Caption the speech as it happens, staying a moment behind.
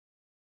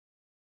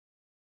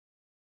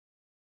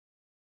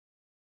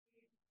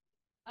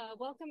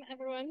Welcome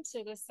everyone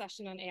to this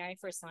session on AI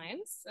for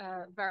Science.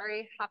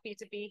 Very happy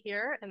to be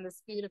here in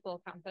this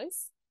beautiful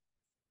campus.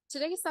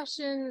 Today's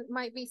session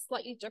might be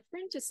slightly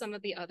different to some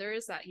of the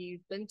others that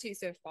you've been to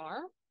so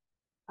far.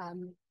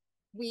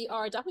 We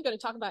are definitely going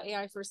to talk about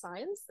AI for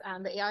Science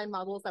and the AI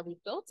models that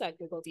we've built at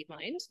Google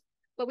DeepMind,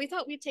 but we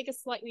thought we'd take a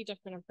slightly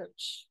different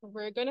approach.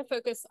 We're going to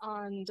focus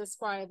on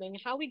describing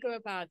how we go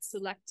about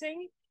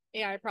selecting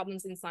AI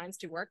problems in science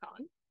to work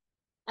on,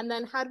 and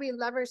then how do we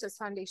leverage those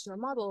foundational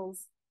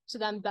models to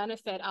then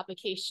benefit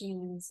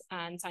applications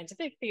and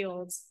scientific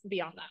fields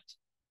beyond that.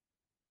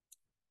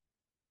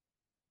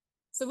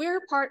 So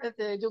we're part of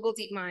the Google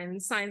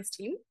DeepMind science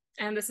team,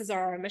 and this is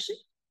our mission.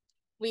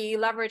 We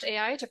leverage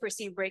AI to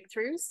pursue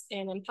breakthroughs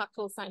in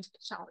impactful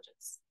scientific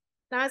challenges.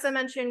 Now, as I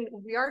mentioned,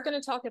 we are going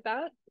to talk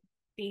about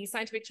the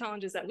scientific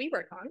challenges that we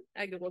work on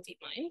at Google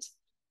DeepMind,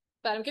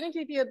 but I'm going to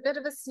give you a bit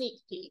of a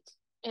sneak peek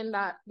in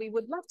that we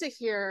would love to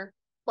hear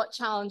what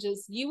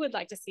challenges you would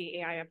like to see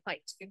AI applied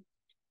to.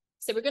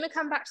 So we're going to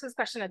come back to this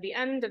question at the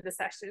end of the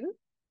session,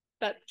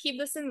 but keep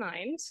this in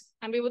mind.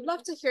 And we would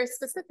love to hear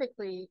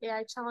specifically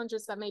AI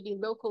challenges that may be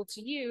local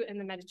to you in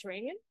the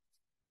Mediterranean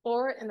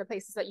or in the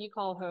places that you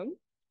call home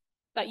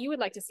that you would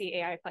like to see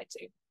AI applied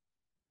to.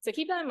 So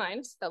keep that in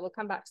mind, but we'll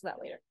come back to that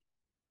later.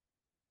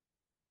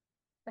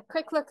 A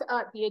quick look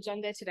at the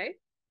agenda today.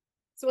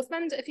 So we'll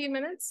spend a few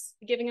minutes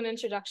giving an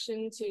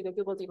introduction to the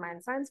Google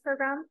DeepMind Science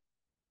program.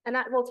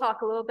 Annette will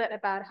talk a little bit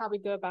about how we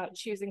go about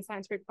choosing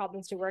scientific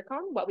problems to work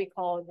on, what we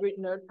call root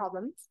node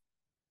problems.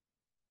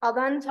 I'll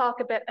then talk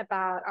a bit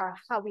about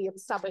how we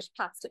establish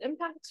paths to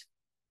impact,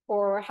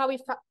 or how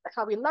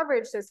we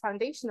leverage those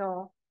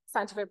foundational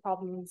scientific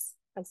problems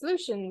and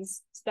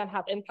solutions to then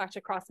have impact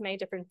across many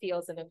different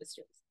fields and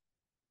industries.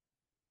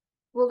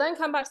 We'll then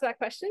come back to that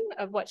question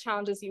of what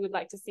challenges you would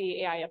like to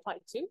see AI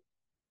applied to,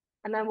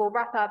 and then we'll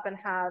wrap up and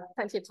have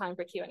plenty of time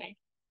for Q&A.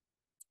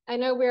 I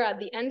know we're at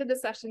the end of the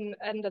session,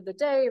 end of the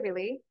day,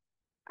 really.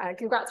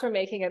 Congrats for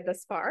making it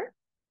this far.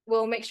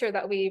 We'll make sure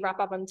that we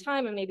wrap up on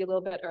time and maybe a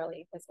little bit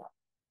early as well.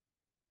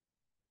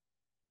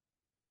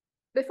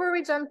 Before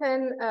we jump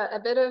in, a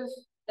bit of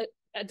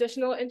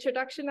additional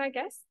introduction, I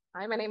guess.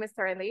 Hi, my name is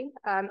Tharindi.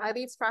 I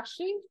lead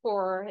strategy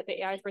for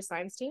the AI for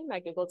Science team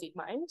at Google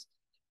DeepMind.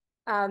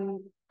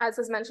 As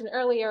was mentioned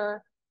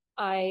earlier,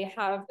 I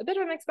have a bit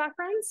of a mixed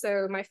background.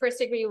 So my first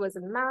degree was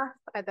in math.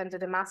 I then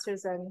did a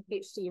master's and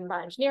PhD in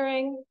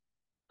bioengineering.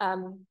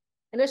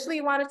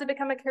 Initially wanted to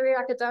become a career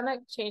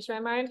academic, changed my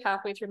mind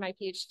halfway through my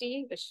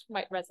PhD, which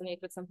might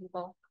resonate with some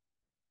people.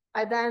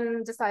 I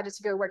then decided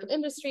to go work in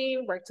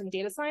industry, worked in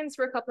data science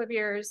for a couple of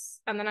years,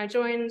 and then I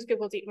joined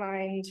Google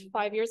DeepMind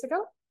 5 years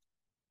ago.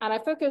 And I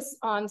focus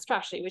on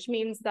strategy, which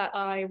means that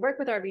I work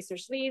with our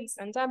research leads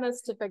and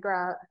demos to figure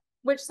out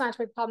which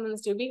scientific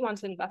problems do we want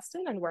to invest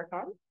in and work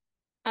on.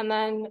 And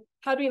then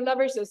how do we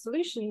leverage those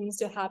solutions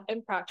to have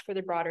impact for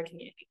the broader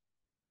community?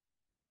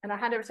 And I'll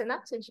hand over to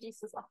Annette to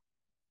introduce as well.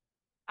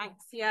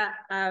 Thanks. Yeah.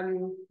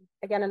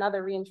 Again,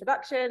 another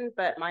reintroduction,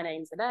 but my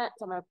name's Annette.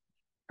 I'm a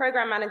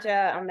program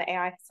manager on the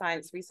AI for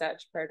Science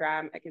research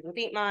program at Google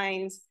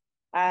DeepMind.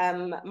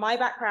 My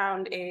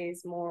background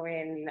is more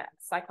in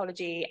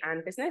psychology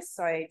and business.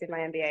 So I did my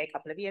MBA a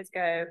couple of years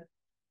ago.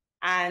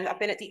 And I've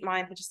been at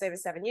DeepMind for just over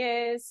 7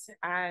 years.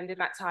 And in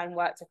that time,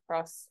 worked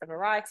across a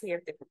variety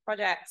of different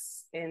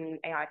projects in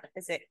AI for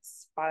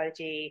physics,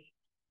 biology,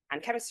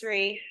 and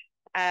chemistry.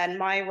 And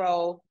my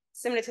role,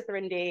 similar to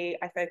Tharindi,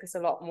 I focus a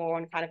lot more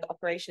on kind of the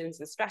operations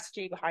and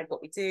strategy behind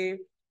what we do,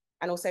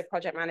 and also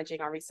project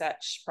managing our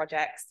research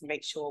projects to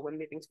make sure we're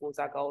moving towards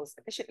our goals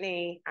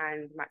efficiently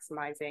and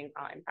maximizing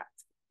our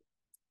impact.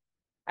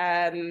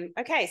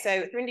 Okay,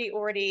 so Tharindi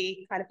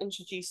already kind of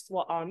introduced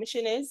what our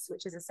mission is,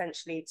 which is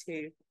essentially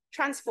to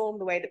transform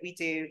the way that we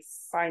do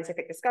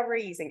scientific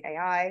discovery using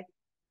AI.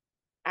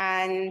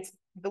 And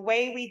the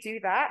way we do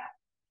that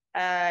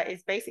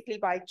is basically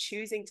by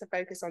choosing to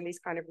focus on these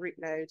kind of root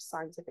node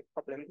scientific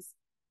problems.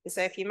 And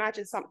so if you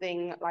imagine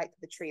something like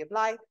the tree of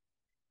life,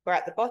 where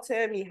at the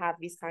bottom you have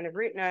these kind of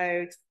root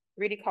nodes,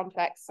 really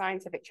complex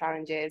scientific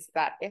challenges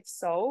that, if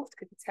solved,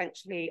 could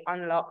potentially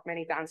unlock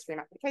many downstream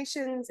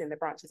applications in the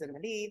branches and the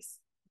leaves.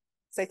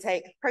 So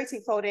take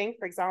protein folding,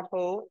 for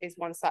example, is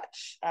one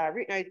such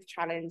root node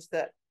challenge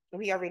that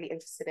we are really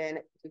interested in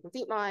at Google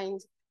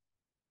DeepMind.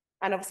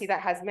 And obviously that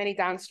has many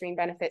downstream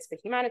benefits for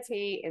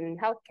humanity in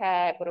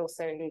healthcare, but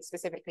also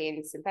specifically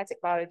in synthetic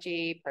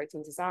biology,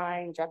 protein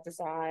design, drug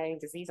design,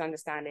 disease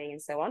understanding,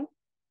 and so on.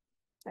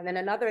 And then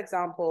another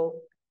example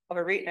of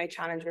a root node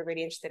challenge we're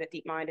really interested at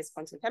DeepMind is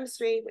quantum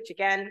chemistry, which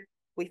again,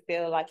 we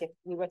feel like if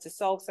we were to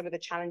solve some of the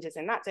challenges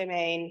in that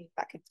domain,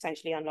 that could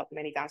potentially unlock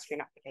many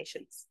downstream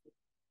applications.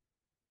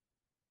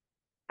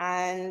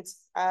 And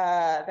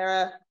there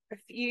are a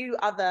few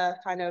other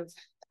kind of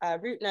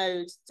root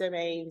node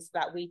domains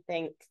that we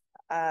think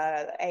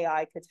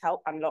AI could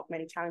help unlock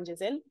many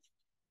challenges in.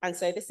 And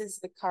so this is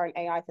the current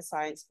AI for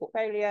Science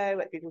portfolio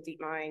at Google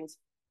DeepMind.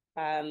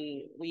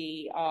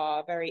 We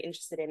are very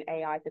interested in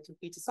AI for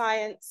computer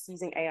science,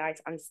 using AI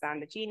to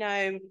understand the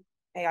genome,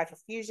 AI for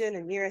fusion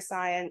and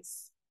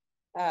neuroscience,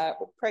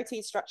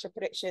 Protein structure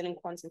prediction and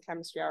quantum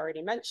chemistry I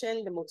already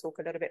mentioned, and we'll talk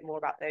a little bit more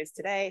about those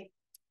today.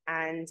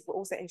 And we're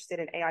also interested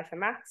in AI for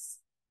maths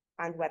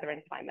and weather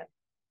and climate.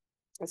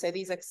 And so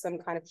these are some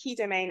kind of key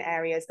domain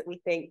areas that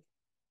we think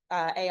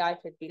AI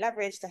could be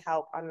leveraged to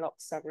help unlock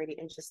some really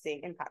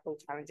interesting, impactful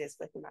challenges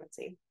for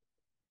humanity.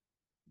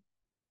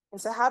 And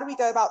so how do we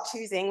go about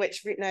choosing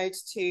which root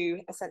nodes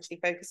to essentially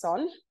focus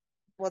on?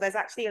 Well, there's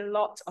actually a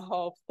lot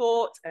of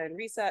thought and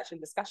research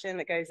and discussion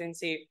that goes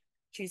into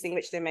choosing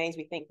which domains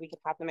we think we could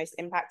have the most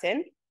impact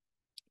in.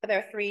 But there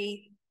are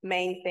three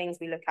main things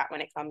we look at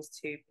when it comes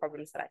to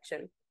problem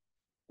selection.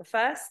 The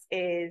first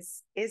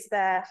is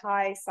there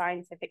high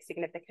scientific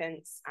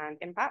significance and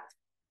impact?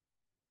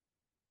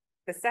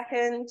 The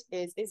second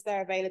is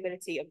there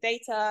availability of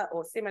data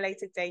or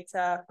simulated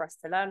data for us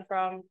to learn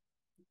from?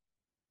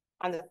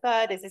 And the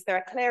third is there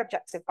a clear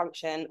objective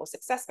function or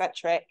success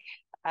metric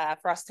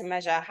for us to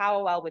measure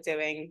how well we're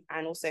doing,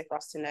 and also for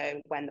us to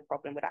know when the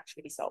problem would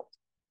actually be solved?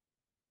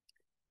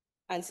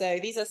 And so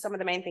these are some of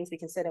the main things we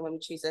consider when we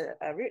choose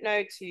a root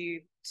node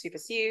to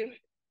pursue.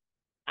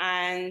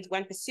 And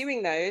when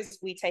pursuing those,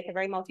 we take a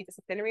very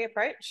multidisciplinary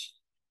approach.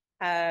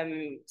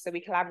 So we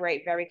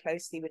collaborate very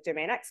closely with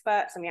domain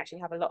experts, and we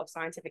actually have a lot of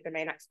scientific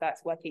domain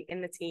experts working in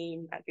the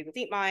team at Google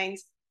DeepMind.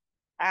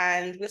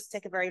 And we also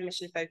take a very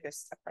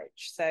mission-focused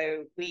approach.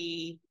 So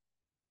we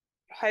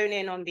hone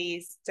in on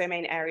these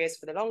domain areas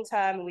for the long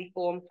term, and we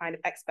form kind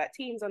of expert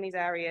teams on these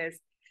areas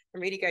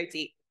and really go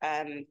deep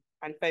and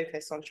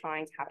focus on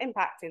trying to have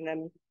impact in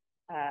them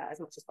as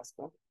much as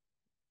possible.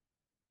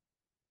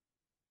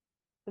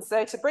 And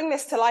so to bring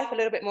this to life a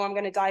little bit more, I'm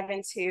going to dive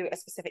into a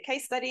specific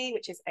case study,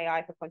 which is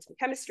AI for quantum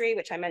chemistry,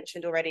 which I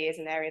mentioned already is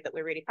an area that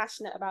we're really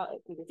passionate about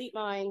at Google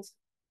DeepMind.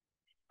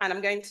 And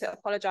I'm going to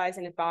apologize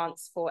in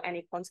advance for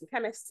any quantum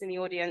chemists in the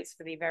audience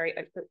for the very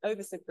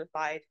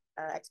oversimplified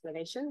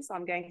explanations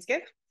I'm going to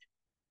give.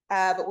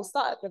 But we'll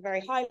start at the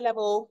very high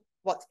level.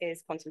 What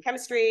is quantum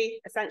chemistry?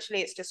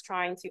 Essentially, it's just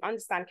trying to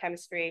understand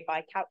chemistry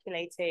by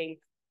calculating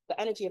the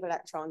energy of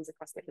electrons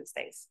across different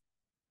states.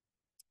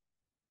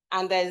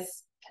 And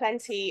there's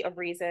plenty of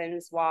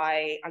reasons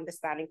why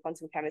understanding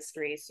quantum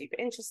chemistry is super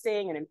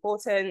interesting and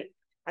important.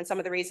 And some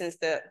of the reasons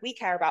that we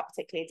care about,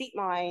 particularly at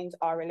DeepMind,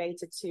 are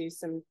related to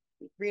some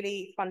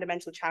really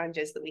fundamental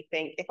challenges that we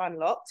think, if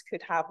unlocked,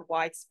 could have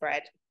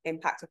widespread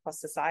impact across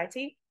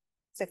society.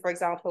 So, for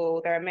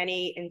example, there are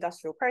many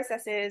industrial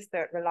processes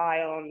that rely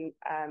on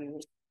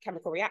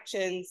chemical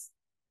reactions.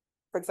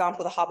 For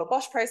example, the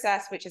Haber-Bosch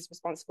process, which is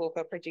responsible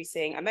for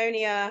producing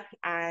ammonia,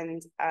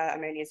 and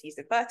ammonia is used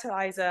in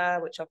fertilizer,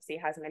 which obviously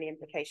has many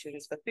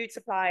implications for food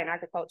supply and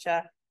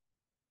agriculture.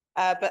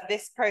 But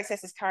this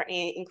process is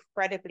currently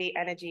incredibly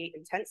energy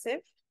intensive,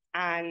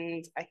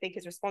 and I think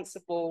is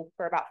responsible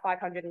for about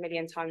 500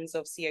 million tons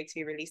of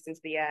CO2 released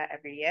into the air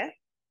every year.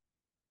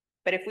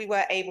 But if we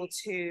were able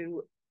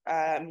to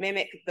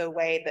mimic the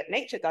way that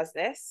nature does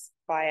this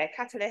by a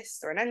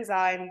catalyst or an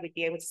enzyme, we'd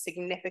be able to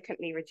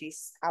significantly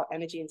reduce how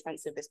energy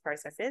intensive this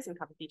process is and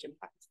have a huge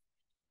impact.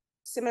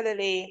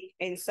 Similarly,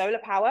 in solar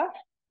power,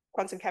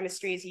 quantum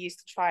chemistry is used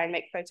to try and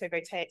make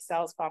photovoltaic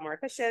cells far more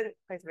efficient.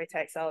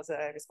 Photovoltaic cells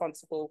are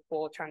responsible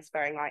for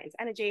transferring light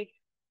into energy.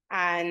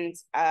 And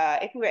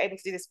if we were able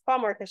to do this far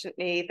more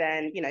efficiently,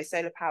 then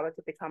solar power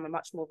could become a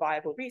much more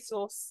viable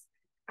resource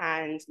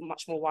and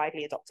much more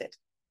widely adopted.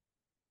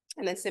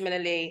 And then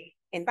similarly,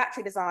 in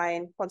battery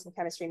design, quantum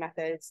chemistry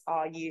methods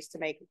are used to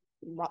make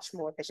much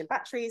more efficient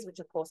batteries, which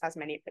of course has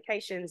many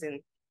implications in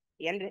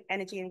the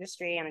energy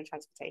industry and in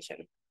transportation.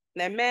 And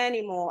there are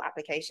many more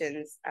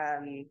applications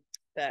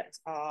that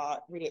are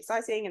really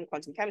exciting in the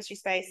quantum chemistry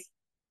space.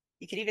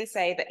 You could even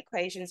say that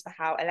equations for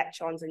how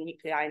electrons and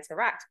nuclei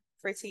interact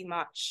pretty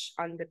much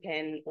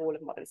underpin all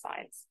of modern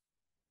science.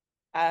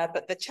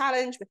 But the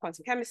challenge with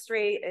quantum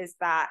chemistry is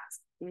that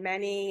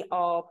many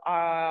of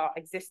our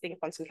existing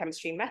quantum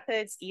chemistry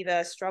methods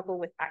either struggle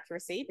with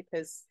accuracy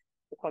because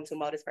the quantum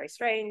world is very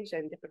strange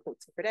and difficult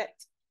to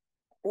predict,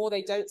 or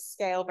they don't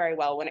scale very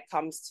well when it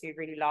comes to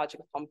really large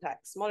and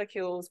complex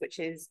molecules, which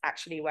is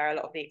actually where a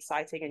lot of the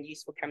exciting and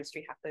useful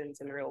chemistry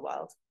happens in the real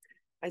world.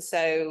 And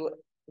so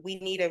we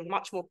need a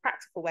much more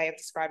practical way of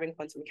describing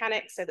quantum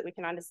mechanics so that we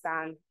can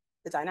understand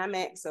the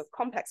dynamics of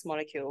complex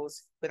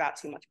molecules without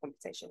too much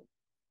computation.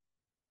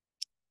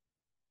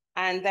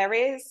 And there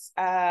is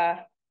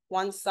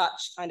one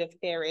such kind of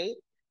theory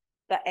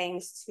that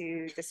aims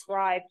to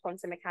describe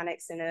quantum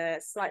mechanics in a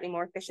slightly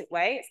more efficient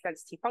way. It's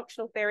density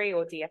functional theory,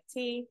 or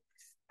DFT.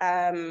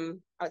 I'll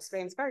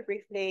explain this very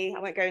briefly.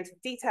 I won't go into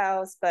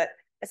details, but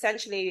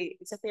essentially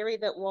it's a theory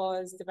that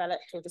was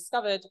developed or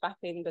discovered back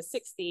in the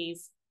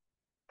 60s.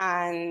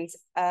 And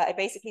it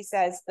basically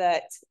says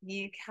that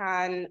you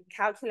can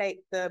calculate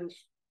the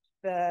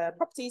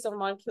properties of a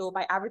molecule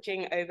by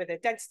averaging over the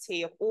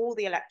density of all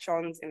the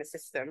electrons in the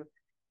system,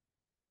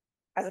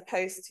 as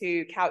opposed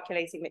to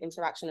calculating the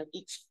interaction of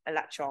each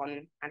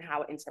electron and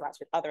how it interacts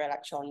with other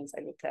electrons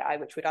and nuclei,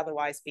 which would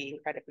otherwise be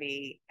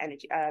incredibly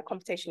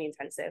computationally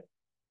intensive.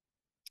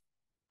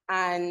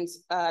 And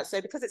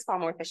so because it's a far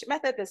more efficient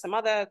method, there's some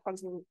other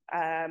quantum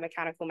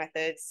mechanical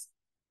methods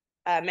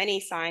many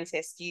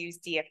scientists use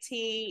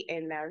DFT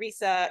in their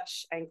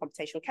research in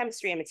computational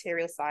chemistry and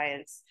material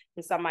science.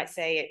 And some might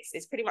say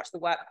it's pretty much the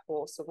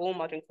workforce of all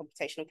modern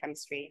computational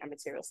chemistry and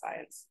material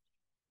science.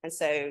 And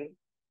so,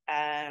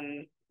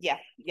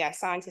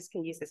 scientists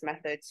can use this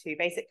method to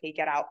basically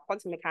get out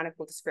quantum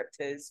mechanical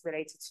descriptors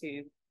related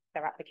to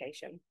their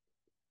application.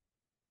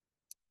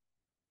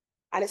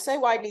 And it's so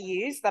widely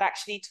used that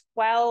actually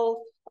 12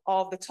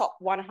 of the top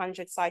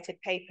 100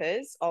 cited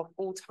papers of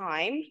all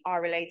time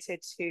are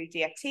related to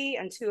DFT,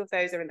 and 2 of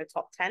those are in the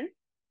top 10.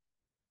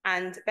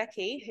 And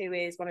Becky, who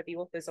is one of the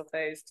authors of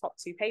those top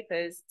 2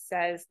 papers,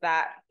 says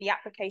that the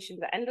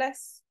applications are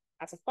endless.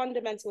 At a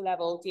fundamental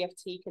level,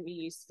 DFT can be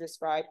used to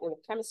describe all of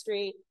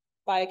chemistry,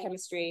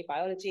 biochemistry,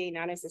 biology,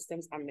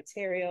 nanosystems, and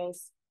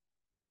materials.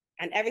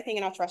 And everything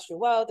in our terrestrial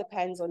world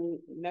depends on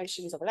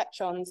motions of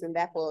electrons, and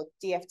therefore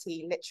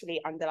DFT literally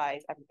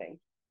underlies everything.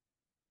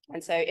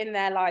 And so in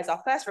there lies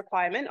our first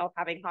requirement of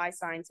having high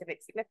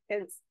scientific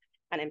significance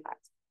and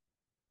impact.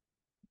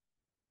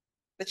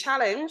 The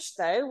challenge,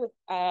 though, with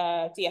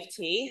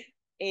DFT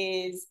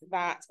is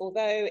that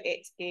although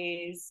it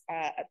is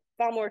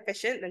far more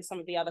efficient than some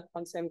of the other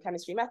quantum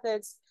chemistry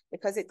methods,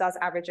 because it does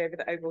average over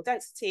the overall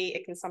density,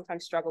 it can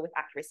sometimes struggle with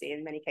accuracy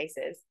in many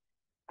cases.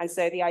 And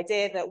so the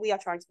idea that we are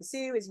trying to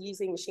pursue is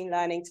using machine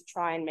learning to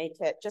try and make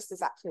it just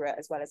as accurate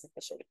as well as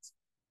efficient.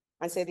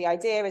 And so the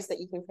idea is that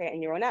you can create a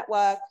neural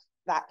network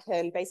that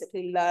can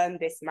basically learn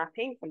this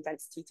mapping from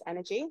density to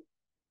energy.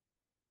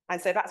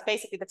 And so that's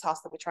basically the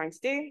task that we're trying to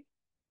do.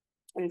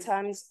 In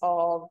terms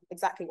of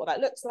exactly what that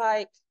looks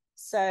like,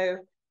 so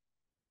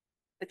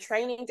the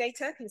training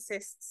data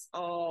consists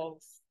of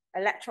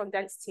electron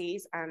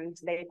densities and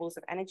labels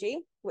of energy,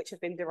 which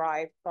have been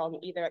derived from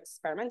either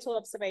experimental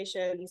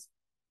observations,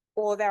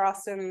 or there are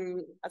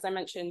some, as I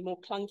mentioned, more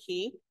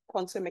clunky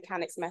quantum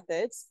mechanics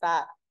methods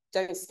that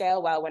don't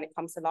scale well when it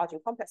comes to large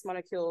and complex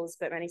molecules,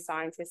 but many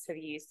scientists have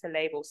used to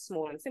label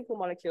small and simple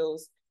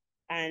molecules.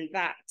 And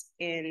that,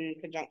 in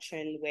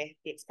conjunction with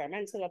the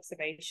experimental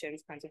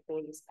observations, kind of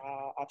forms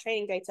our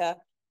training data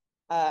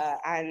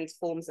and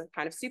forms a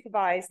kind of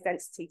supervised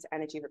density to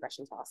energy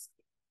regression task.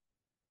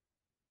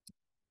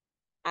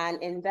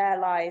 And in there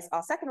lies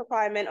our second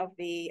requirement of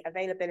the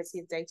availability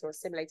of data or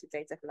simulated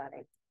data for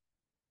learning.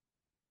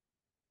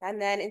 And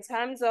then in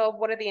terms of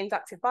what are the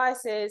inductive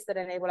biases that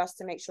enable us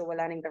to make sure we're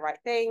learning the right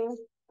thing,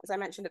 as I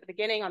mentioned at the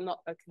beginning, I'm not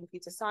a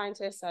computer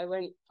scientist, so I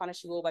won't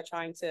punish you all by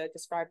trying to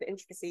describe the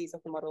intricacies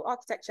of the model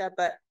architecture,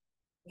 but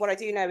what I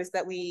do know is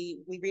that we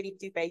really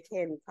do bake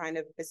in kind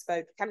of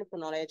bespoke chemical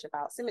knowledge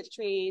about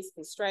symmetries,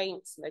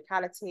 constraints,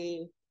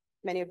 locality,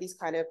 many of these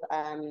kind of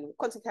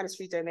quantum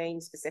chemistry domain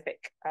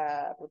specific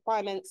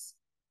requirements.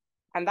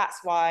 And that's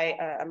why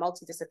a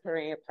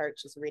multidisciplinary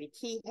approach is really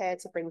key here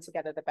to bring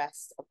together the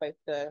best of both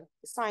the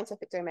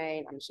scientific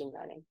domain and machine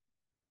learning.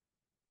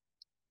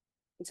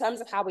 In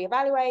terms of how we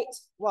evaluate,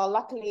 well,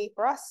 luckily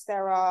for us,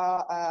 there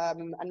are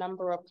a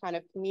number of kind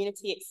of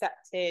community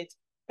accepted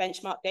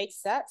benchmark data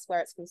sets where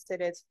it's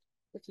considered,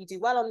 if you do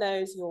well on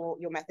those, your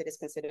method is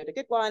considered a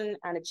good one,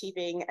 and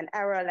achieving an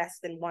error less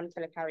than 1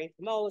 kilocalorie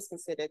per mole is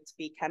considered to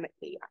be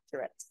chemically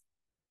accurate.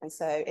 And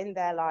so in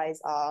there lies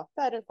our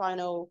third and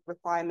final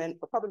requirement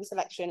for problem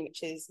selection,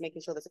 which is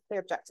making sure there's a clear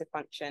objective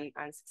function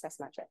and success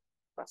metric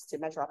for us to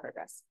measure our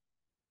progress.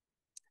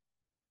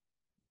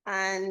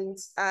 And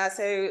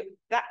so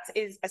that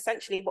is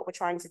essentially what we're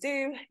trying to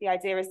do. The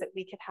idea is that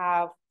we could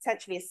have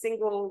potentially a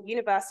single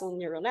universal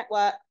neural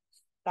network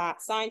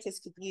that scientists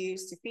could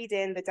use to feed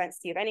in the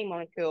density of any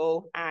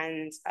molecule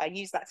and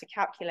use that to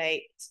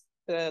calculate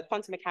the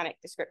quantum mechanic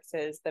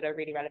descriptors that are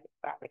really relevant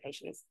for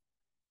applications.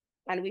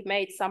 And we've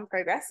made some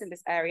progress in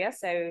this area.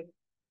 So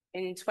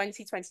in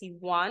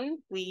 2021,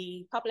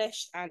 we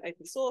published and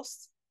open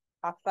sourced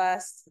our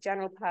first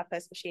general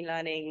purpose machine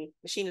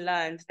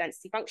learned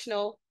density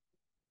functional,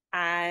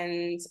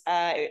 and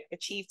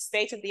achieved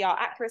state-of-the-art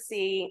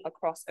accuracy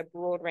across a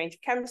broad range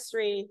of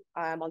chemistry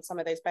on some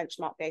of those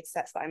benchmark data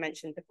sets that I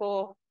mentioned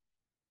before.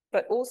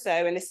 But also,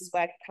 and this is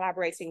where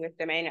collaborating with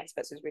domain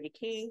experts was really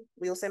key,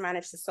 we also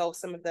managed to solve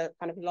some of the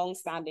kind of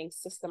long-standing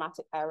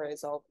systematic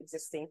errors of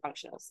existing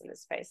functionals in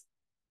this space.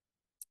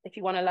 If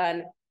you want to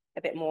learn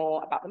a bit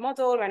more about the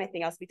model or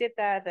anything else we did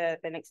there,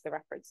 the link to the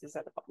references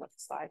at the bottom of the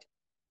slide.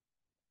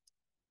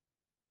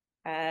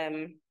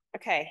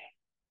 Okay,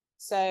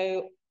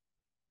 so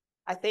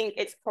I think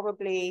it's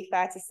probably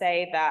fair to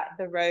say that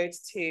the road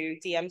to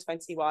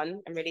DM21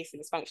 and releasing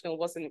this functional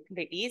wasn't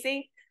completely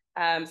easy.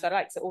 So I'd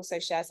like to also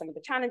share some of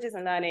the challenges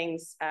and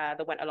learnings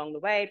that went along the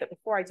way. But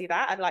before I do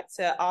that, I'd like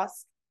to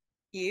ask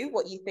you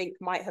what you think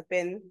might have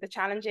been the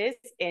challenges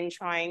in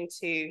trying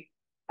to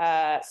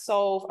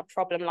solve a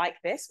problem like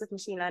this with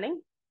machine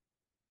learning.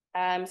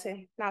 So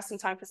now's some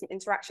time for some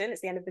interaction.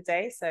 It's the end of the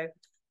day, so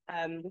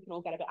we can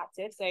all get a bit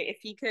active. So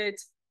if you could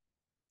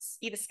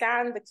either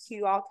scan the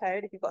QR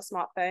code if you've got a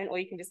smartphone, or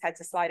you can just head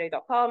to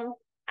slido.com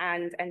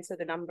and enter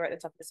the number at the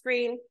top of the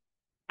screen.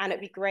 And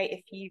it'd be great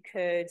if you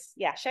could,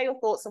 share your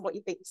thoughts on what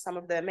you think some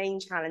of the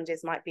main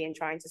challenges might be in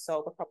trying to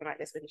solve a problem like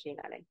this with machine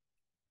learning.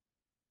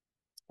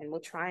 And we'll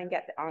try and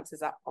get the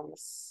answers up on the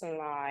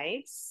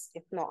slides.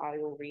 If not, I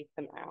will read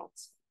them out.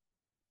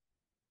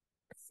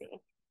 Let's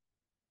see.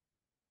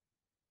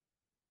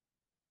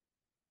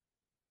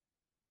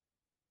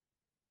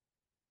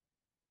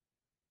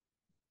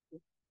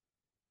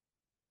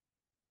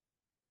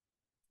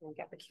 We'll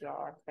get the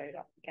QR code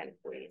up again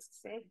for you to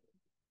see. There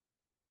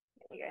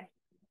we go.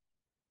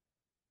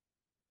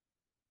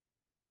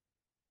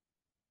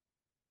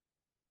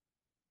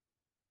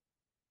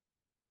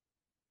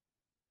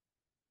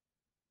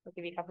 I'll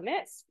give you a couple of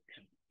minutes.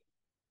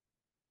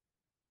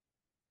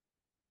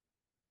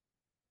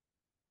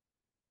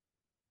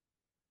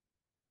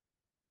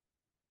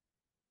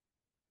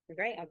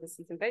 Great, I'll just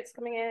see some votes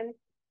coming in.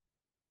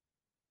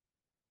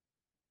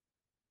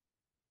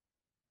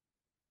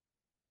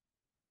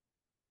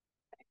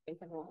 I think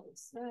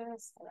everyone's there,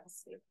 so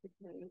let's see if we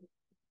can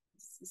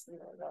see some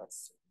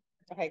results.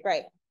 Okay,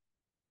 great.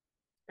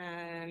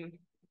 Enough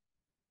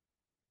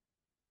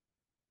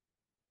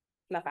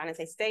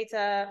annotated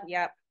data,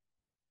 yep.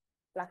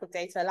 Lack of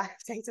data,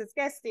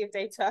 scarcity of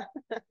data.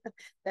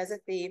 There's a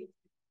theme.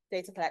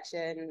 Data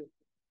collection,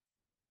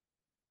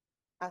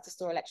 how to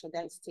store electron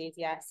densities,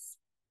 yes.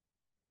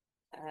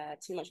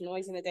 Too much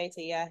noise in the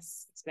data,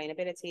 yes.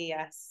 Explainability,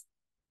 yes.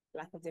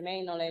 Lack of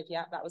domain knowledge,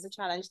 yeah, that was a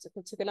challenge.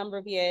 It took a number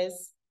of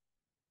years.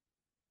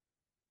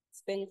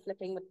 Spin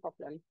flipping the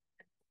problem.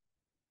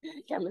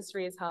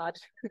 Chemistry is hard,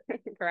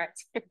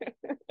 correct.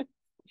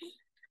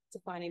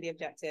 Defining the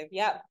objective,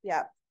 yep.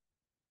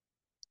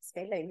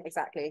 Scaling,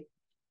 exactly.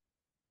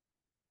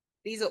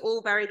 These are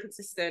all very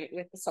consistent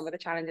with some of the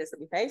challenges that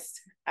we faced.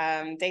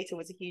 Data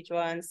was a huge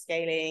one,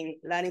 scaling,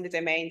 learning the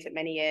domain took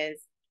many years,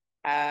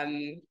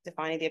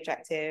 defining the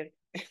objective,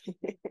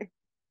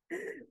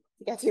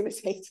 getting the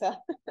data.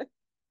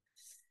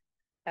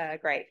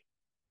 Great,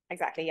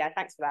 exactly, yeah,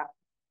 thanks for that.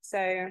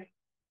 So,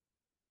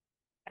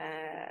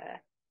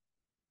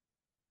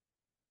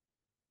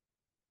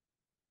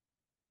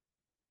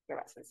 go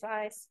back to the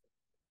slides.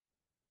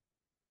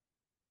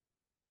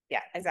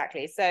 Yeah,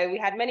 exactly. So we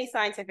had many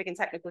scientific and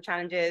technical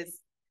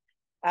challenges.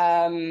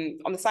 On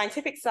the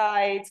scientific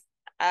side,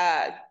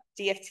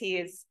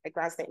 DFT is a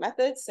ground state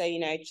method. So,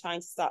 trying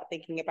to start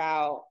thinking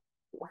about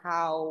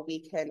how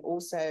we can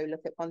also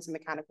look at quantum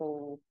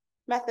mechanical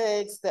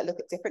methods that look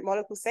at different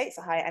molecule states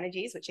at higher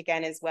energies, which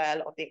again is where a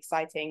lot of the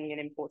exciting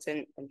and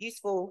important and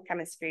useful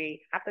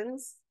chemistry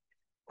happens.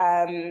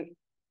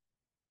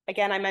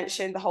 Again, I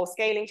mentioned the whole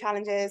scaling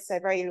challenges, so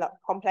very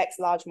complex,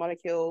 large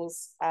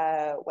molecules,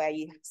 where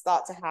you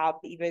start to have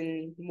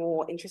even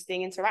more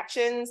interesting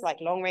interactions,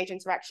 like long-range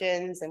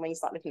interactions, and when you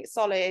start looking at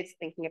solids,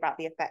 thinking about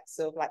the effects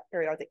of like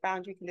periodic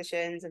boundary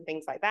conditions and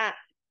things like that.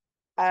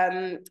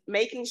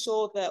 Making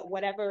sure that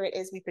whatever it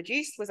is we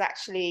produced was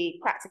actually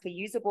practically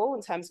usable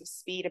in terms of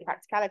speed and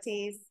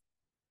practicalities,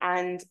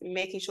 and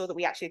making sure that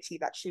we actually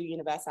achieve that true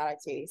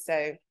universality.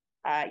 So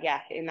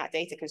in that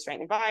data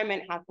constraint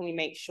environment, how can we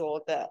make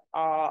sure that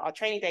our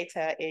training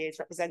data is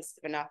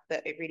representative enough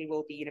that it really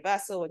will be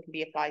universal and can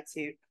be applied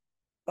to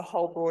the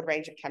whole broad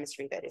range of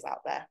chemistry that is out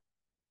there?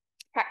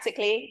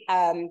 Practically,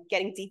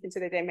 getting deep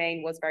into the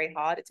domain was very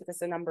hard. It took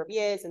us a number of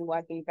years and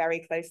working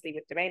very closely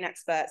with domain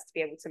experts to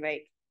be able to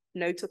make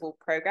notable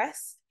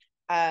progress.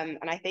 And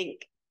I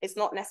think it's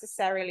not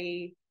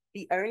necessarily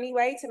the only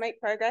way to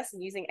make progress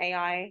in using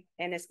AI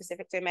in a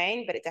specific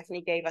domain, but it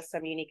definitely gave us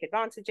some unique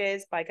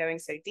advantages by going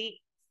so deep.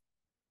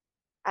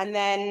 And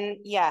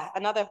then,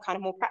 another kind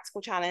of more practical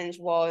challenge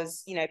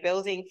was,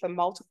 building for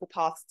multiple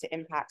paths to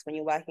impact when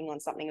you're working on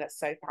something that's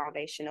so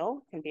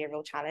foundational can be a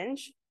real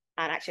challenge.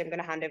 And actually, I'm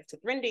going to hand over to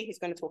Tharindi, who's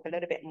going to talk a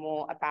little bit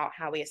more about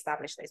how we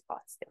establish those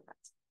paths to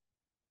impact.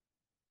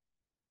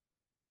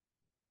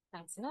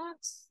 Thanks,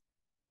 Annette.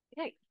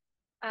 Okay.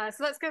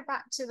 So let's go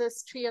back to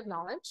this tree of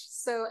knowledge.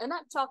 So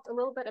Annette talked a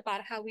little bit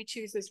about how we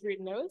choose those root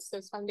nodes,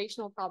 those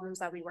foundational problems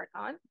that we work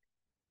on.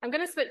 I'm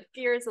going to switch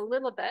gears a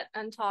little bit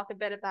and talk a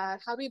bit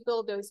about how we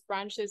build those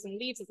branches and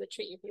leaves of the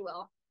tree, if you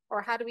will,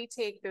 or how do we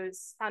take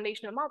those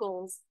foundational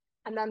models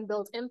and then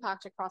build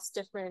impact across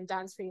different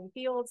downstream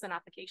fields and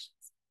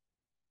applications.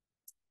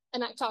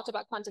 Annette talked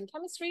about quantum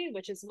chemistry,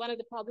 which is one of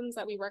the problems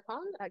that we work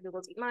on at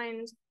Google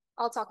DeepMind.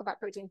 I'll talk about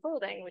protein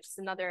folding, which is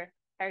another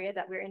area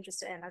that we're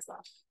interested in as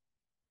well.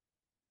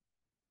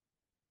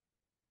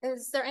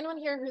 Is there anyone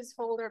here who's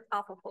holder of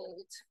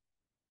AlphaFold?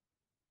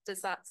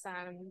 Does that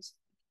sound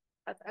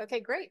okay?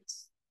 Great.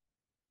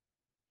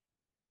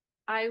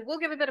 I will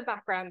give a bit of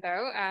background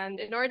though, and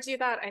in order to do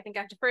that, I think I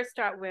have to first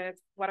start with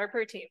what are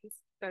proteins.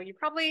 So you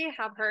probably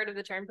have heard of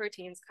the term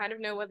proteins, kind of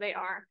know what they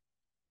are.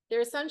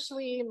 They're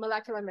essentially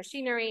molecular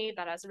machinery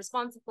that is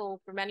responsible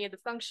for many of the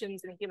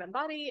functions in the human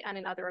body and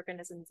in other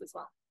organisms as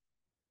well.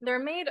 They're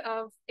made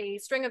of a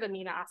string of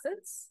amino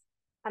acids,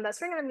 and that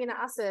string of amino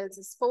acids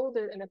is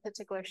folded in a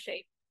particular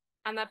shape.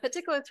 And that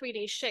particular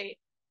 3D shape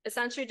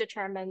essentially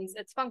determines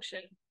its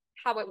function,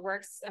 how it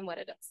works and what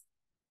it does.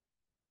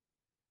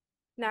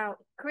 Now,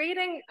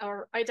 creating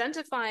or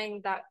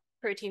identifying that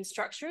protein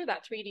structure,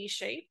 that 3D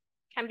shape,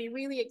 can be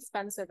really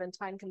expensive and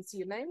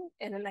time-consuming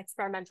in an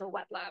experimental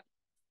wet lab.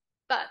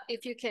 But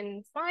if you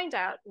can find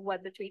out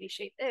what the 3D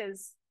shape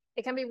is,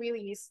 it can be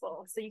really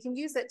useful. So you can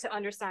use it to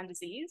understand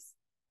disease.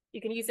 You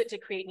can use it to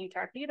create new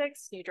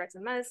therapeutics, new drugs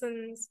and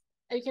medicines.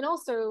 And you can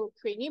also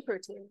create new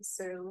proteins.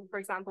 So for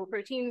example,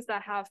 proteins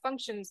that have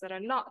functions that are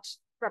not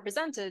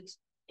represented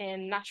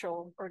in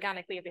natural,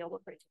 organically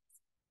available proteins.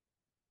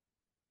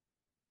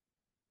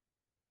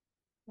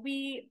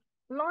 We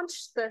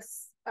launched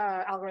this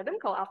algorithm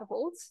called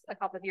AlphaFold a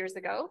couple of years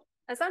ago.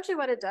 Essentially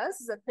what it does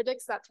is it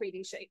predicts that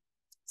 3D shape.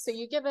 So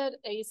you give it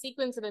a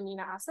sequence of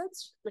amino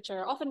acids, which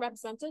are often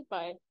represented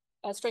by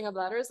a string of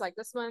letters like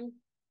this one,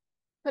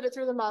 put it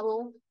through the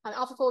model, and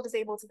AlphaFold is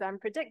able to then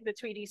predict the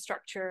 3D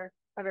structure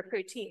of a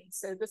protein.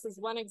 So this is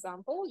one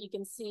example. You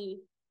can see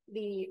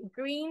the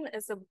green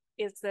is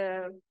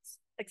the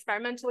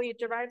experimentally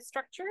derived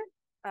structure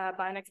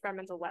by an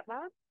experimental wet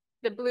lab.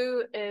 The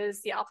blue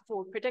is the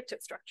AlphaFold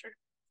predicted structure.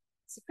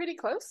 So pretty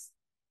close.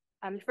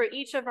 For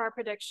each of our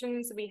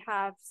predictions, we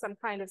have some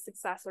kind of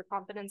success or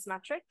confidence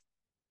metric.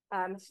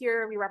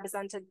 Here we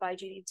represented by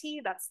GDT,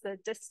 that's the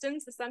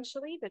distance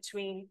essentially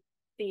between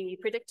the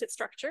predicted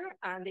structure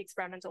and the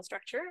experimental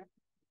structure.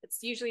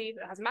 It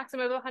has a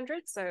maximum of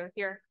 100, so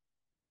here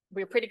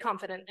we're pretty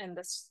confident in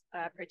this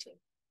protein.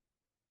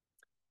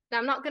 Now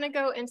I'm not going to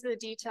go into the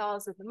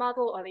details of the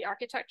model or the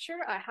architecture.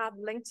 I have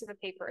linked to the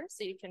paper,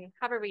 so you can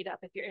have a read up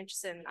if you're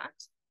interested in that.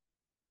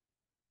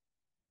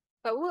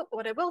 But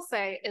what I will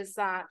say is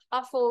that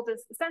AlphaFold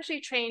is essentially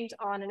trained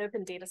on an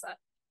open data set.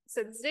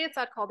 So this data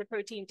set called the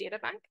Protein Data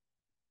Bank,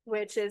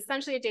 which is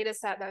essentially a data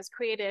set that was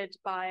created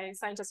by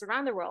scientists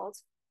around the world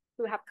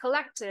who have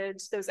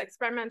collected those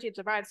experimentally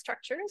derived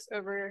structures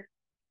over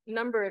a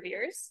number of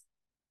years.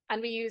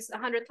 And we use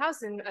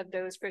 100,000 of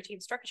those protein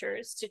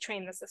structures to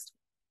train the system.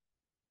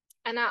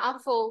 And now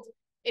AlphaFold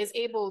is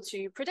able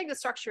to predict the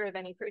structure of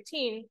any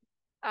protein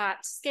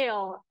at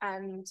scale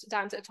and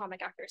down to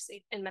atomic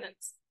accuracy in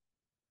minutes.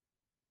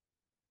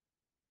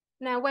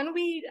 Now, when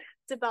we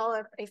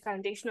develop a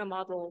foundational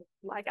model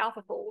like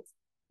AlphaFold,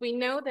 we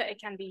know that it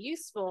can be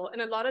useful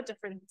in a lot of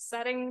different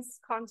settings,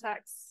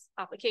 contexts,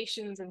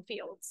 applications, and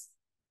fields.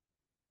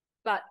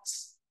 But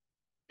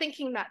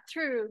thinking that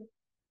through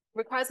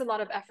requires a lot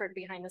of effort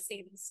behind the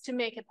scenes to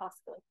make it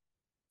possible.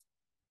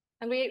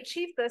 And we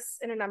achieve this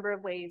in a number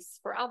of ways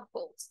for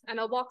AlphaFold, and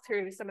I'll walk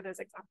through some of those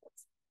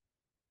examples.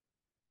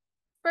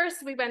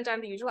 First, we went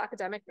down the usual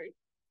academic route.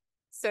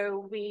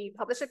 So we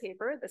published a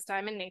paper, this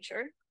time in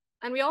Nature,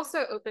 and we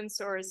also open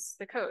source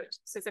the code,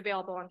 so it's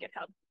available on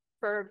GitHub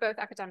for both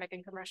academic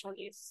and commercial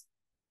use.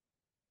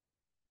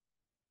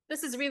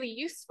 This is really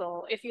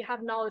useful if you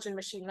have knowledge in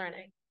machine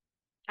learning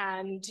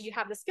and you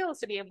have the skills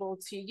to be able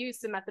to use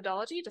the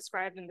methodology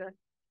described in the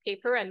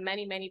paper and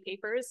many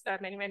papers,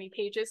 many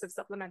pages of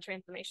supplementary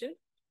information,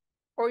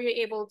 or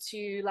you're able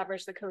to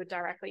leverage the code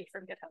directly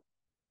from GitHub.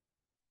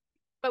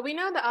 But we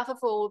know that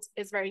AlphaFold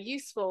is very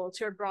useful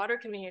to a broader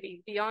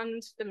community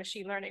beyond the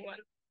machine learning one.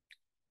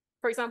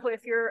 For example,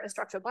 if you're a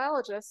structural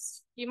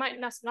biologist, you might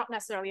not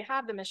necessarily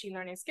have the machine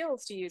learning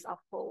skills to use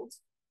AlphaFold,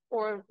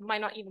 or might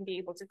not even be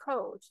able to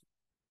code.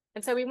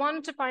 And so we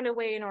wanted to find a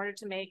way in order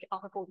to make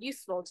AlphaFold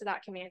useful to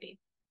that community.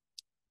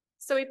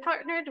 So we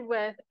partnered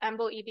with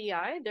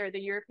EBI, they're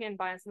the European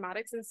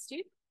Bioinformatics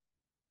Institute,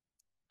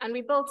 and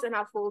we built an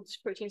AlphaFold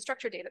protein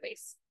structure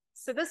database.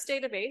 So this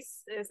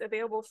database is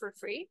available for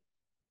free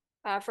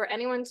for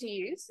anyone to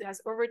use. It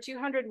has over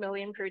 200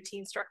 million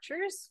protein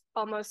structures,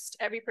 almost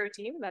every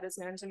protein that is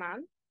known to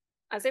man,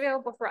 is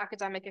available for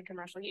academic and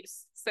commercial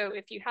use. So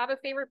if you have a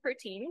favorite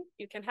protein,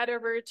 you can head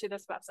over to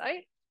this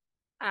website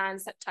and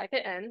type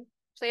it in,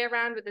 play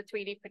around with the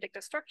 3D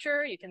predictive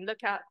structure. You can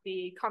look at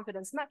the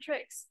confidence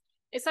metrics,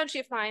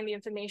 essentially find the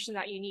information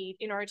that you need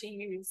in order to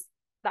use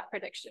that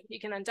prediction. You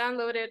can then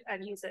download it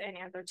and use it in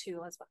any other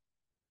tool as well.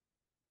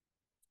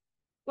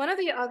 One of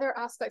the other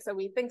aspects that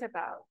we think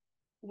about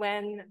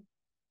when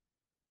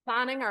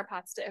planning our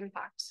paths to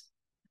impact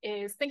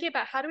is thinking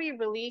about how do we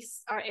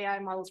release our AI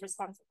models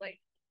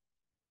responsibly.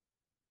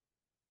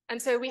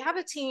 And so we have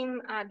a team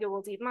at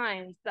Google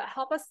DeepMind that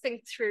help us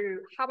think through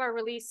how our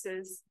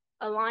releases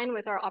align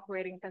with our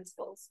operating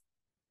principles.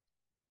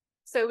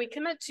 So we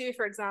commit to,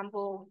 for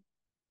example,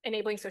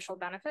 enabling social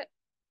benefit,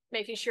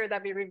 making sure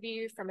that we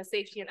review from a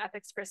safety and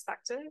ethics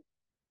perspective.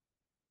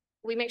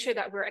 We make sure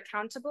that we're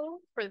accountable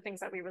for the things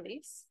that we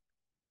release.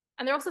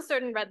 And there are also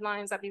certain red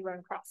lines that we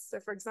won't cross. So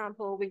for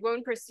example, we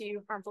won't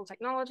pursue harmful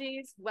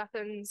technologies,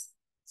 weapons,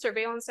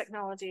 surveillance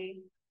technology,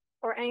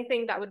 or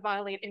anything that would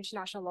violate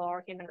international law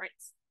or human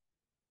rights.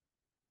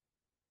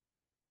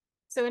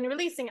 So in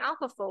releasing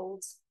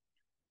AlphaFold,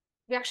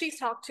 we actually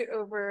talked to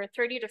over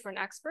 30 different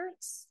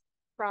experts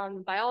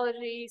from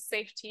biology,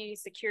 safety,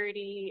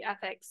 security,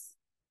 ethics,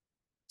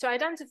 to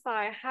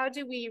identify how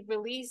do we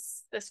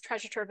release this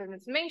treasure trove of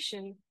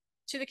information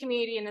to the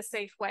community in a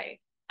safe way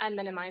and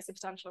minimize the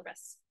potential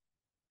risks.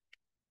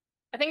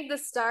 I think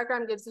this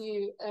diagram gives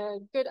you a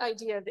good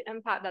idea of the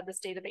impact that this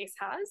database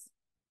has.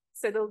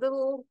 So the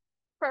little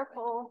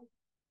purple,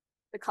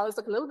 the colors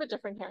look a little bit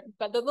different here,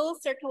 but the little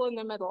circle in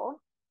the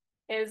middle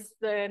is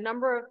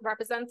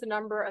represents the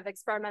number of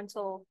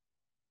experimental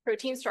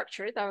protein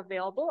structures that are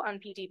available on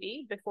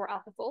PDB before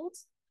AlphaFold,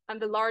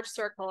 and the large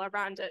circle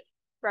around it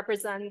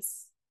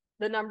represents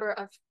the number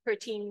of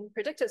protein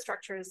predicted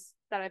structures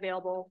that are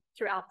available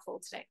through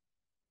AlphaFold today.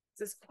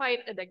 This is quite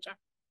a big jump.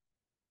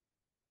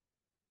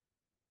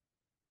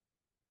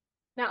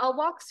 Now I'll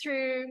walk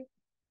through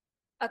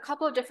a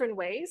couple of different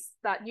ways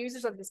that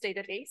users of this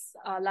database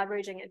are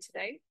leveraging it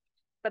today,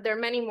 but there are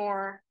many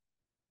more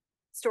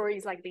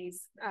stories like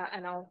these,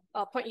 and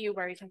I'll point you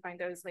where you can find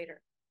those later.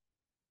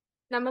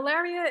 Now,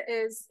 malaria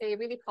is a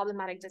really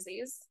problematic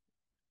disease.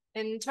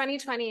 In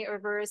 2020,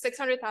 over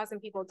 600,000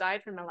 people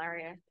died from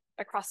malaria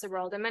across the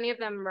world, and many of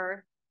them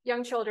were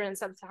young children in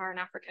sub-Saharan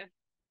Africa.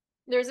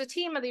 There's a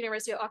team at the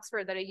University of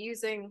Oxford that are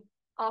using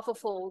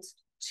AlphaFold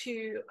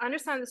to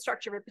understand the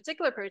structure of a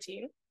particular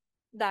protein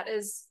that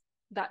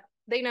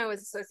they know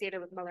is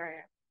associated with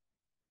malaria.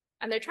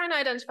 And they're trying to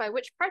identify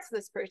which parts of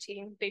this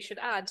protein they should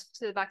add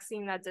to the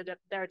vaccine that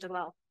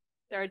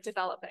they're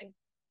developing.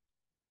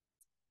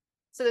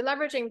 So they're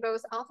leveraging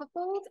both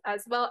AlphaFold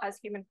as well as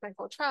human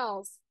clinical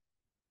trials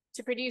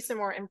to produce a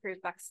more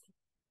improved vaccine.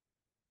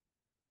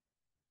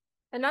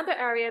 Another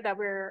area that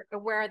we're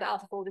aware that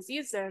AlphaFold is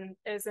used in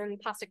is in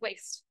plastic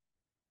waste.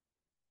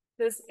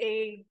 There's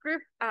a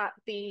group at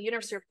the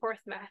University of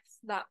Portsmouth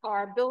that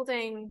are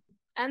building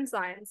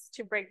enzymes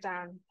to break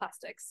down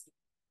plastics.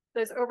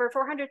 There's over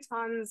 400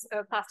 tons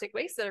of plastic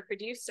waste that are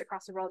produced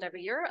across the world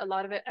every year. A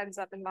lot of it ends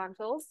up in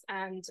landfills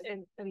and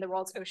in the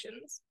world's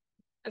oceans.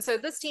 And so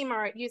this team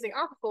are using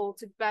AlphaFold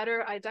to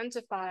better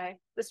identify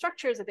the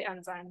structures of the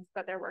enzymes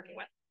that they're working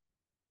with.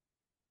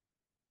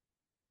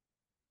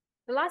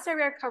 The last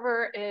area I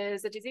cover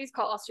is a disease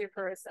called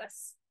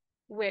osteoporosis,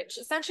 which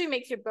essentially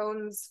makes your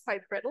bones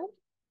quite brittle,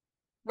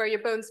 where your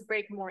bones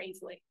break more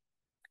easily.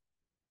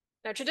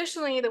 Now,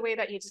 traditionally, the way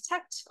that you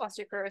detect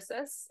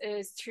osteoporosis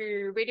is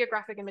through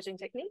radiographic imaging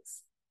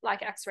techniques,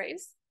 like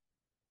X-rays.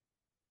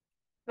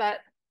 But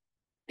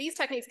these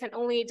techniques can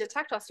only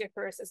detect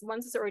osteoporosis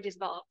once it's already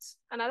developed.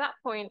 And at that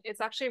point,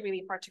 it's actually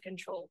really hard to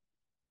control.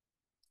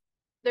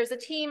 There's a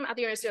team at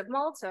the University of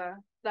Malta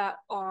that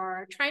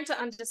are trying to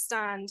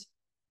understand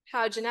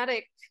how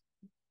genetic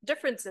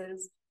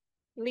differences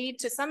lead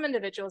to some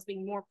individuals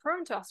being more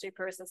prone to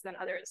osteoporosis than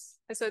others.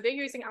 And so they're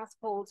using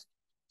AlphaFold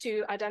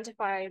to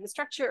identify the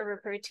structure of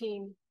a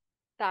protein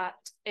that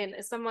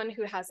in someone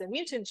who has a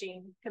mutant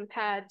gene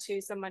compared to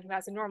someone who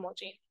has a normal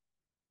gene.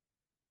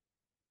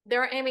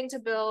 They're aiming to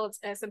build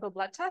a simple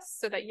blood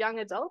test so that young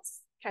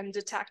adults can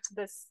detect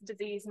this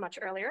disease much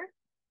earlier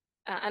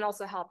and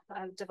also help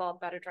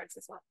develop better drugs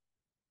as well.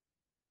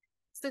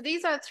 So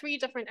these are three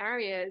different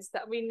areas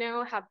that we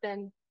know have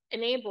been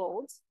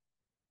enabled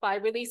by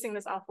releasing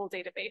this AlphaFold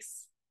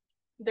database.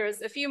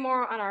 There's a few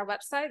more on our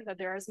website, but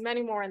there's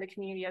many more in the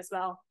community as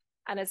well.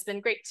 And it's been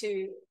great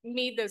to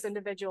meet those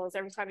individuals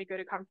every time we go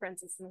to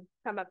conferences and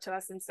come up to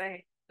us and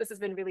say, this has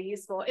been really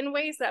useful in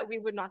ways that we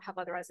would not have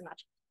otherwise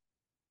imagined.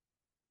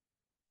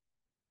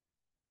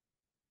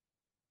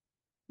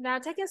 Now,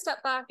 taking a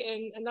step back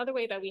in another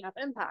way that we have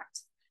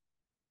impact,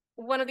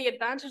 one of the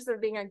advantages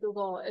of being at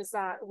Google is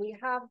that we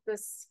have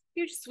this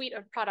huge suite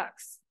of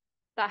products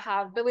that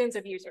have billions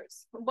of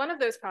users. One of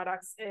those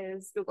products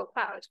is Google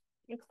Cloud.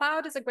 And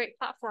Cloud is a great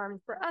platform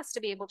for us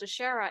to be able to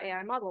share our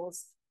AI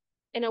models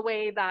in a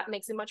way that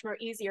makes it much more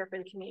easier for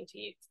the community to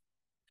use.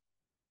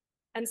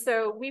 And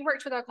so we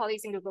worked with our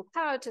colleagues in Google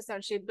Cloud to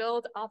essentially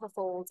build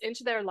AlphaFold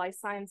into their life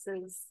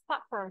sciences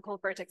platform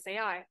called Vertex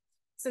AI.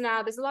 So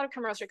now there's a lot of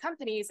commercial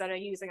companies that are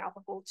using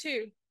AlphaFold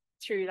too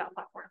through that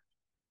platform.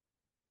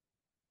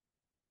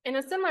 In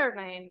a similar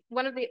vein,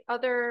 one of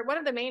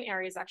the main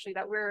areas actually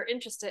that we're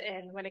interested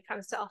in when it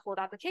comes to AlphaFold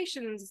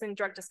applications is in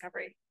drug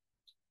discovery.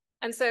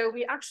 And so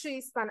we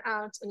actually spun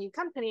out a new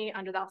company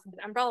under the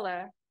AlphaFold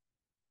umbrella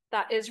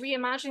that is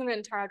reimagining the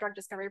entire drug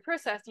discovery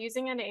process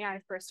using an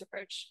AI-first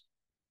approach.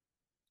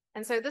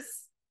 And so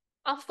this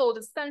AlphaFold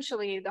is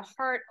essentially the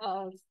heart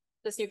of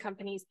this new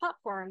company's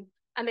platform,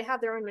 and they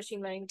have their own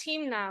machine learning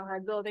team now who are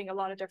building a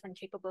lot of different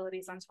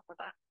capabilities on top of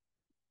that.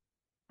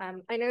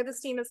 I know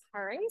this team is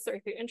hiring, so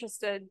if you're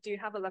interested, do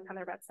have a look on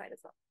their website as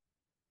well.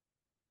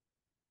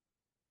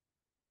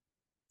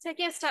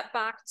 Taking a step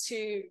back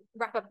to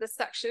wrap up this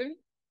section,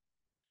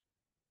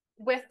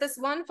 with this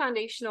one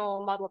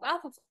foundational model of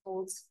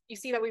AlphaFolds, you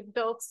see that we've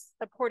built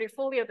a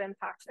portfolio of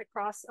impact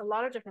across a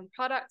lot of different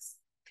products,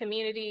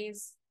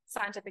 communities,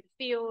 scientific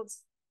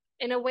fields,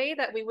 in a way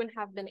that we wouldn't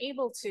have been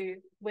able to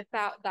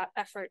without that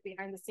effort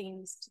behind the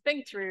scenes to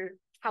think through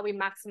how we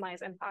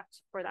maximize impact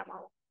for that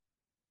model.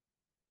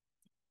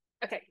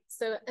 Okay,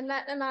 so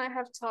Annette and I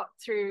have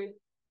talked through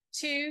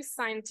two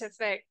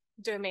scientific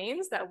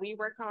domains that we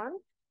work on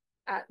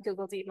at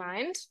Google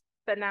DeepMind,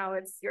 but now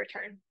it's your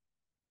turn.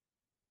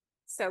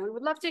 So we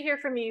would love to hear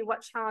from you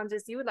what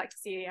challenges you would like to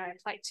see AI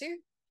applied to.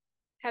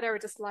 Head over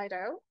to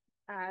Slido,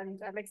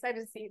 and I'm excited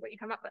to see what you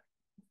come up with.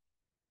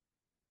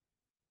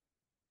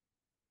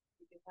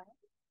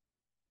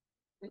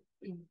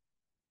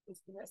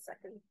 Just give me a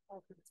second.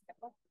 I'll put it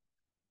together.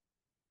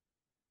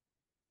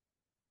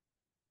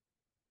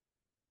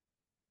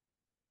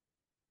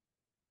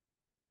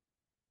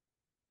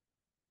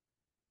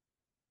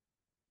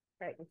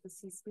 Great, we can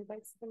see some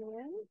votes coming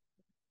in.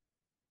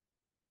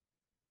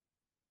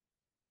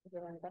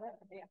 Everyone got it?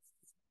 Yes.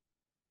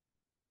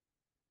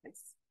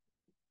 Thanks.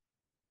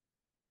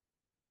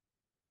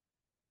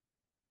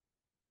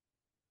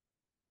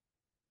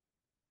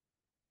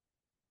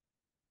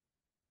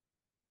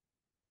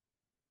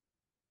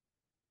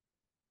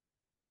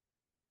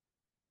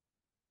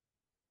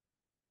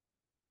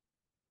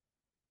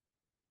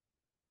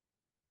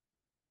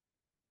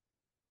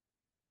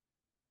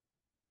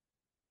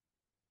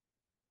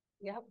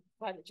 Yep,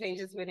 climate change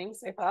is winning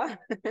so far.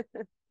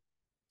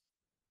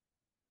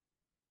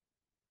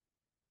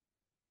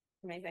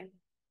 Amazing.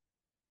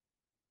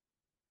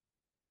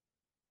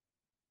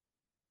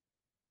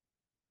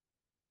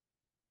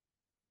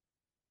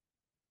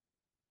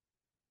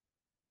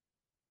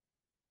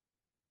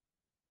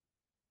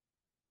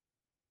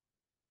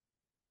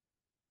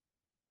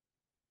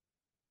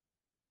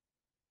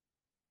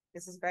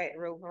 This is great, a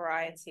real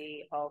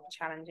variety of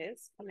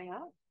challenges coming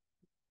up.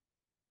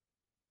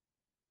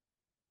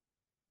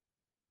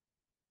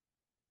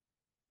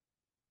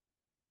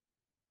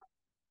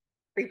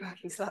 Free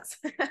parking slots.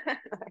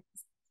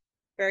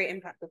 Very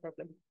impactful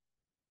problem.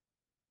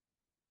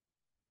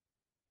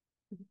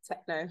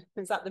 Techno,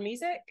 is that the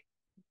music?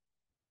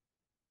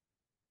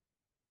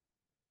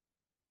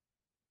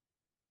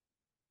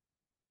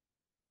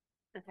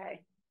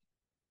 Okay.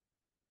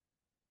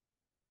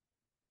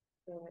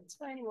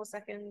 20 more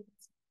seconds.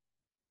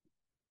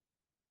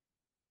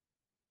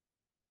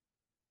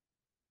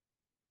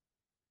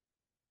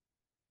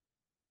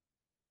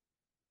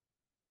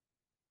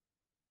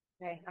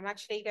 Okay, I'm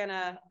actually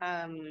gonna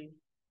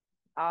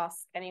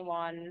ask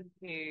anyone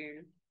who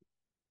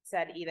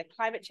said either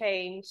climate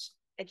change,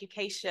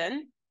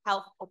 education,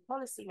 health, or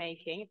policy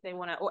making, if they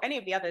want to, or any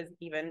of the others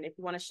even, if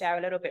you want to share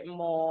a little bit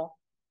more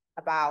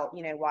about,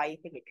 you know, why you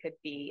think it could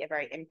be a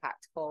very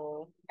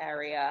impactful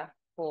area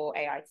for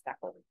AI to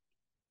tackle.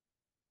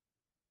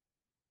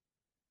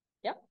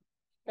 Yeah,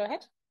 go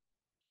ahead.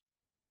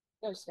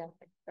 Go, Steph.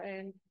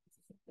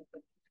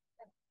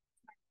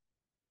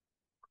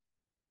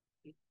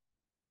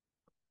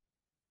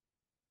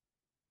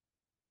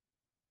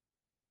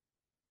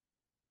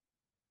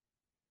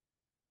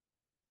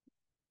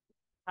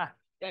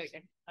 There we go.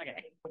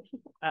 Okay.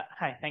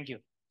 Hi, thank you.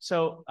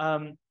 So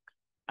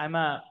I'm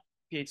a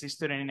PhD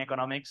student in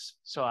economics,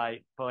 so I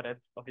voted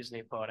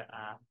obviously for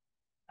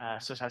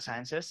social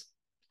sciences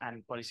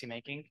and policy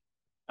making.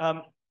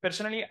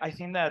 Personally, I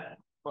think that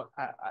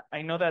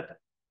I know that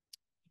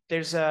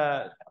there's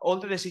all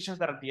the decisions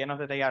that at the end of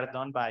the day are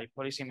done by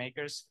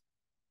policymakers.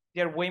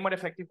 They're way more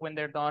effective when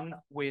they're done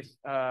with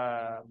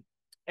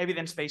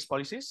evidence-based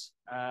policies.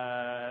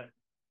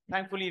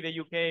 Thankfully, the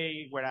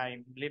UK, where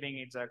I'm living,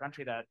 it's a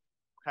country that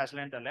has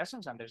learned the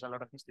lessons, and there's a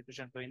lot of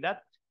institutions doing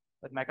that.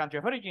 But my country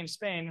of origin,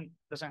 Spain,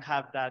 doesn't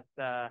have that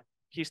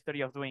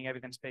history of doing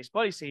evidence-based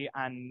policy,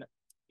 and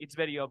it's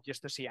very obvious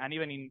to see. And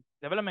even in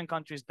development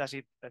countries, that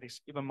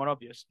is even more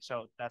obvious.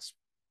 So that's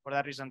for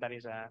that reason, that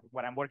is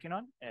what I'm working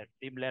on,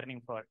 deep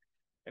learning for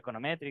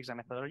econometrics and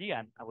methodology,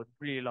 and I would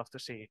really love to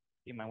see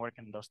in my work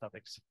in those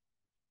topics.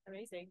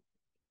 Amazing.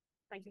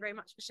 Thank you very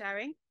much for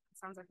sharing.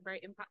 Sounds like a very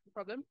impactful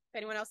problem. If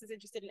anyone else is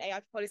interested in AI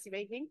for policy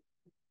making,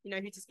 you know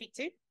who to speak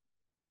to.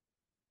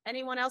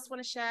 Anyone else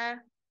want to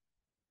share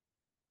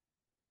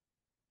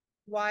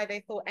why they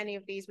thought any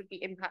of these would be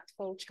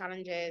impactful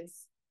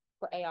challenges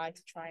for AI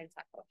to try and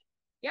tackle?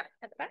 Yep,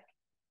 at the back.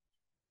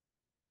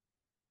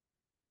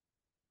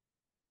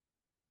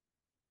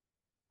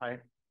 Hi.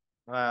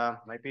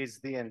 My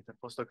PhD and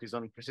postdoc is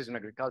on precision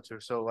agriculture,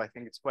 so I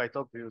think it's quite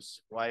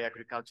obvious why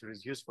agriculture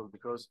is useful,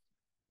 because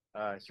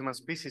human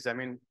species, I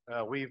mean,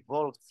 we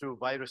evolved through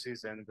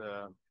viruses and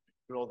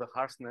through all the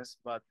harshness,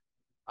 but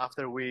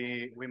after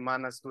we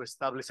managed to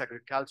establish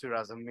agriculture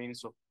as a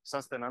means of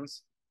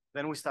sustenance,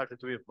 then we started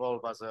to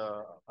evolve as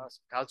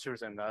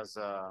cultures and as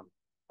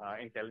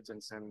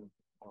intelligence and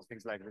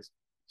things like this.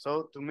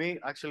 So to me,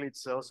 actually,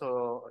 it's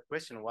also a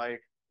question why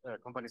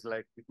companies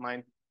like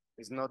DeepMind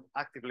is not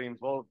actively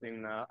involved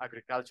in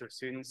agriculture,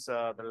 since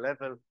the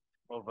level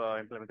of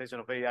implementation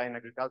of AI in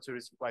agriculture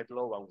is quite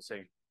low, I would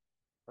say.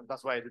 And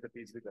that's why I did a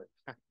PhD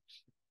there.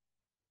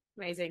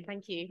 Amazing.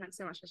 Thank you. Thanks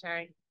so much for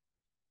sharing.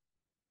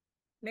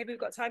 Maybe we've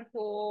got time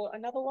for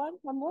another one.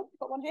 One more.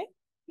 Got one here?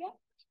 Yeah.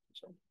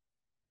 Sure.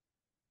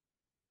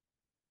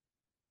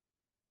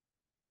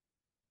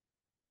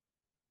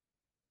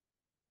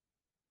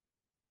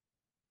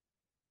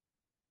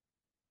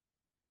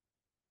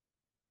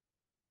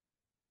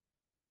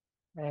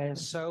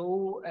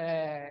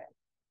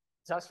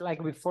 Just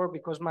like before,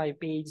 because my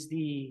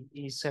PhD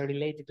is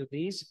related to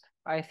this,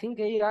 I think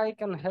AI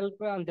can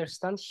help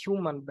understand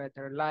human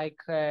better, like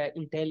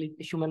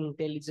human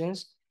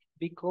intelligence,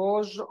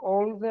 because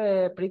all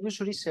the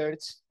previous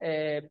research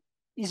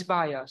is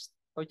biased,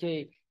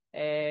 okay,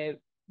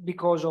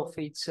 because of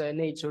its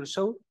nature.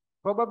 So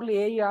probably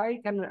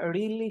AI can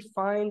really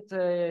find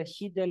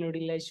hidden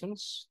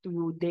relations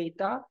to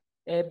data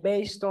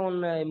based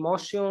on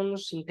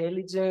emotions,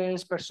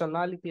 intelligence,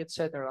 personality,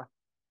 etc.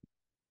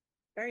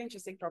 Very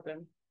interesting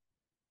problem.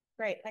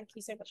 Great, thank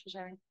you so much for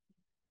sharing.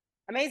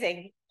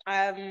 Amazing.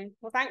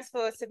 Well, thanks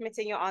for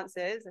submitting your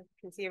answers. You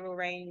can see a real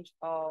range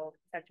of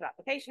potential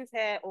applications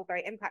here, all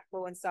very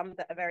impactful, and some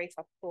that are very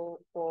topical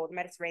for the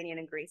Mediterranean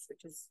and Greece,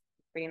 which is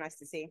really nice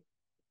to see.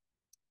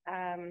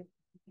 Yeah.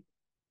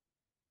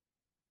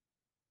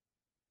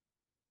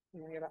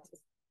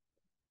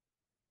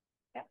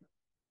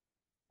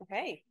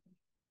 Okay.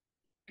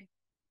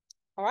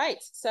 All right,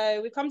 so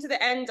we've come to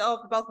the end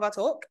of the bulk of our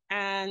talk,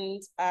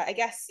 and I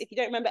guess if you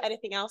don't remember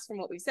anything else from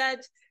what we've said,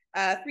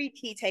 3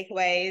 key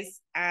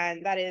takeaways,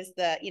 and that is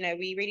that, you know,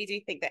 we really do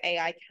think that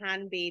AI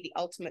can be the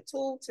ultimate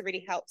tool to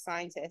really help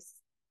scientists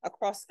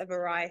across a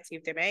variety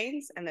of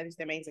domains, and those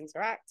domains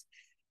interact.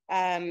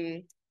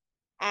 And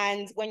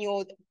when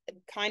you're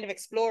kind of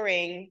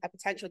exploring a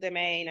potential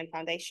domain and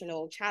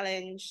foundational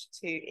challenge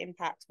to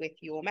impact with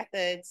your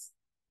methods,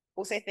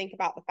 also think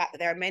about the fact that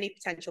there are many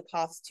potential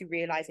paths to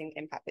realizing the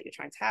impact that you're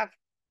trying to have.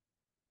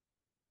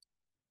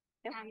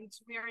 Yeah. And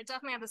we are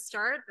definitely at the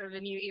start of a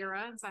new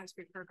era in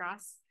scientific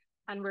progress.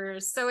 And we're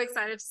so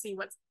excited to see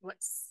what's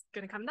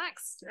going to come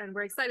next. And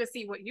we're excited to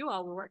see what you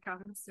all will work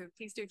on. So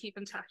please do keep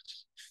in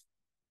touch.